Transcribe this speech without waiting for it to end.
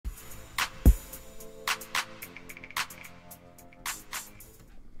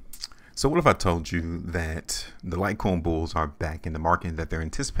So what if I told you that the Litecoin bulls are back in the market and that they're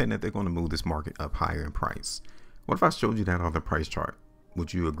anticipating that they're going to move this market up higher in price? What if I showed you that on the price chart?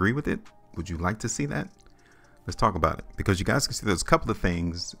 Would you agree with it? Would you like to see that? Let's talk about it, because you guys can see there's a couple of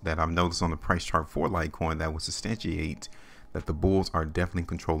things that I've noticed on the price chart for Litecoin that would substantiate that the bulls are definitely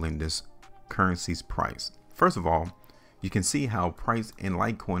controlling this currency's price. First of all, you can see how price in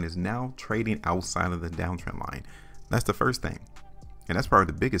Litecoin is now trading outside of the downtrend line. That's the first thing. And that's probably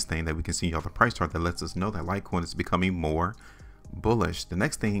the biggest thing that we can see on the price chart that lets us know that Litecoin is becoming more bullish. The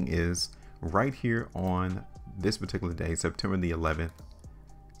next thing is right here on this particular day, September the 11th.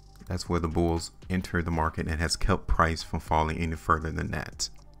 That's where the bulls entered the market and has kept price from falling any further than that.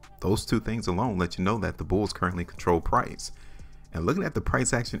 Those two things alone let you know that the bulls currently control price. And looking at the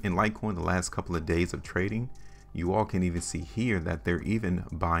price action in Litecoin the last couple of days of trading, you all can even see here that they're even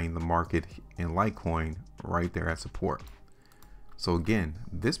buying the market in Litecoin right there at support. So again,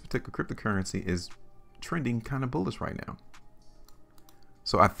 this particular cryptocurrency is trending kind of bullish right now.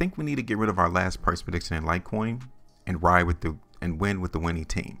 So I think we need to get rid of our last price prediction in Litecoin and ride with win with the winning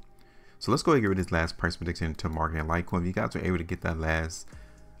team. So let's go ahead and get rid of this last price prediction into the market in Litecoin. If you guys were able to get that last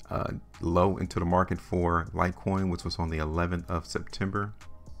low into the market for Litecoin, which was on the 11th of September,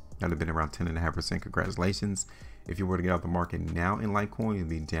 that would have been around 10.5%. Congratulations. If you were to get out the market now in Litecoin, you'd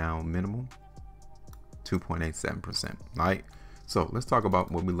be down minimal 2.87%. All right. So let's talk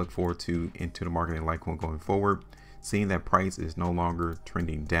about what we look forward to into the market in Litecoin going forward. Seeing that price is no longer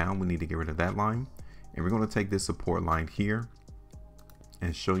trending down, we need to get rid of that line. And we're going to take this support line here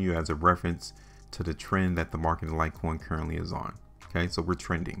and show you as a reference to the trend that the market in Litecoin currently is on. Okay, so we're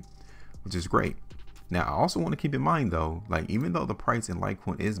trending, which is great. Now, I also want to keep in mind though, like even though the price in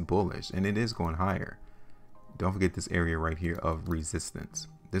Litecoin is bullish and it is going higher, don't forget this area right here of resistance.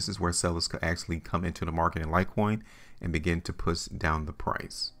 This is where sellers could actually come into the market in Litecoin and begin to push down the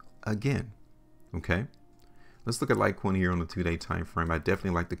price again. Okay, let's look at Litecoin here on the 2-day time frame. I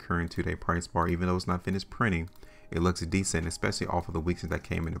definitely like the current 2-day price bar, even though it's not finished printing. It looks decent, especially off of the weakness that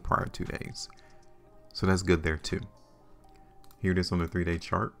came in the prior 2 days. So that's good there too. Here it is on the 3-day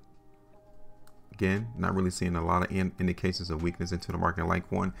chart. Again, not really seeing a lot of indications of weakness into the market in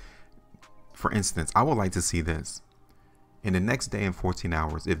Litecoin. For instance, I would like to see this. In the next day and 14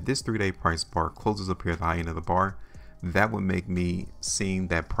 hours, if this 3-day price bar closes up here at the high end of the bar, that would make me seeing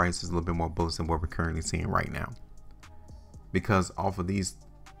that price is a little bit more bullish than what we're currently seeing right now. Because off of these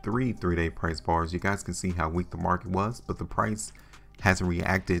 3-day price bars, you guys can see how weak the market was, but the price hasn't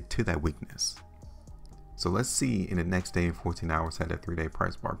reacted to that weakness. So let's see in the next day and 14 hours how that 3-day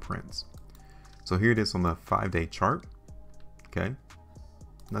price bar prints. So here it is on the 5-day chart. Okay,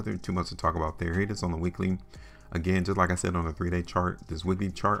 nothing too much to talk about there. Here it is on the weekly. Again, just like I said on the 3-day chart, this weekly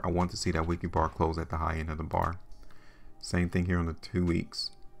chart, I want to see that weekly bar close at the high end of the bar. Same thing here on the 2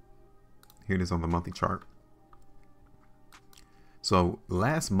 weeks. Here it is on the monthly chart. So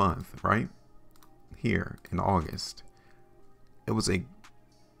last month, right here in August, it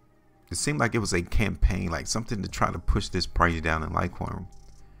seemed like it was a campaign, like something to try to push this price down in Litecoin.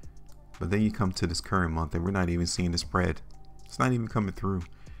 But then you come to this current month and we're not even seeing the spread. It's not even coming through.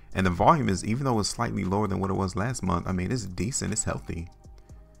 And the volume is, even though it's slightly lower than what it was last month, I mean, it's decent, it's healthy.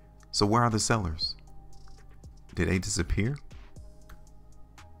 So where are the sellers? Did they disappear?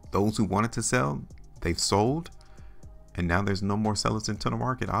 Those who wanted to sell, they've sold. And now there's no more sellers into the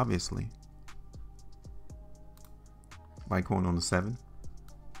market, obviously. Litecoin on the 7.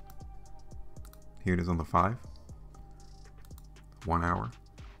 Here it is on the 5. 1 hour.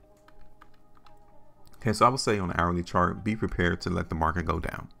 Okay, so I would say on the hourly chart, be prepared to let the market go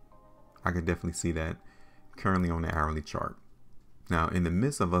down. I can definitely see that currently on the hourly chart. Now, in the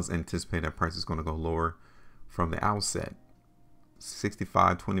midst of us anticipating that price is going to go lower from the outset,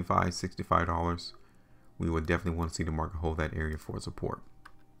 $65, $25, $65, we would definitely want to see the market hold that area for support.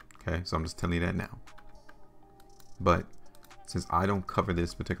 Okay, so I'm just telling you that now. But since I don't cover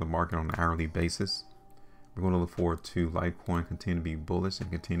this particular market on an hourly basis, we're going to look forward to Litecoin continue to be bullish and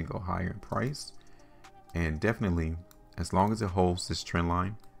continue to go higher in price. And definitely, as long as it holds this trend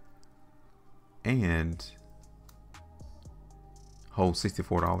line and holds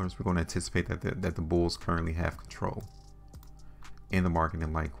 $64, we're going to anticipate that the bulls currently have control in the market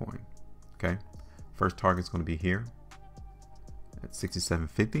in Litecoin. Okay, first target is going to be here at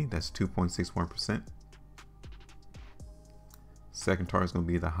 67.50. That's 2.61%. Second target is going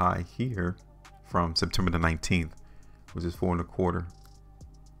to be the high here from September the 19th, which is 4.25.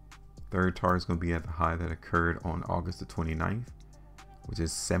 Third target is going to be at the high that occurred on August the 29th, which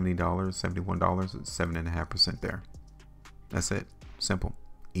is $70, $71, 7.5% there. That's it. Simple,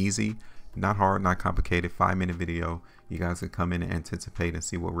 easy. Not hard, not complicated, 5-minute video. You guys can come in and anticipate and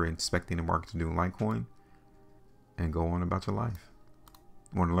see what we're expecting the market to do in Litecoin and go on about your life.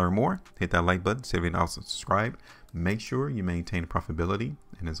 Want to learn more? Hit that like button, save it, and also subscribe. Make sure you maintain profitability,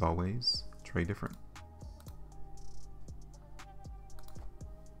 and as always, trade different.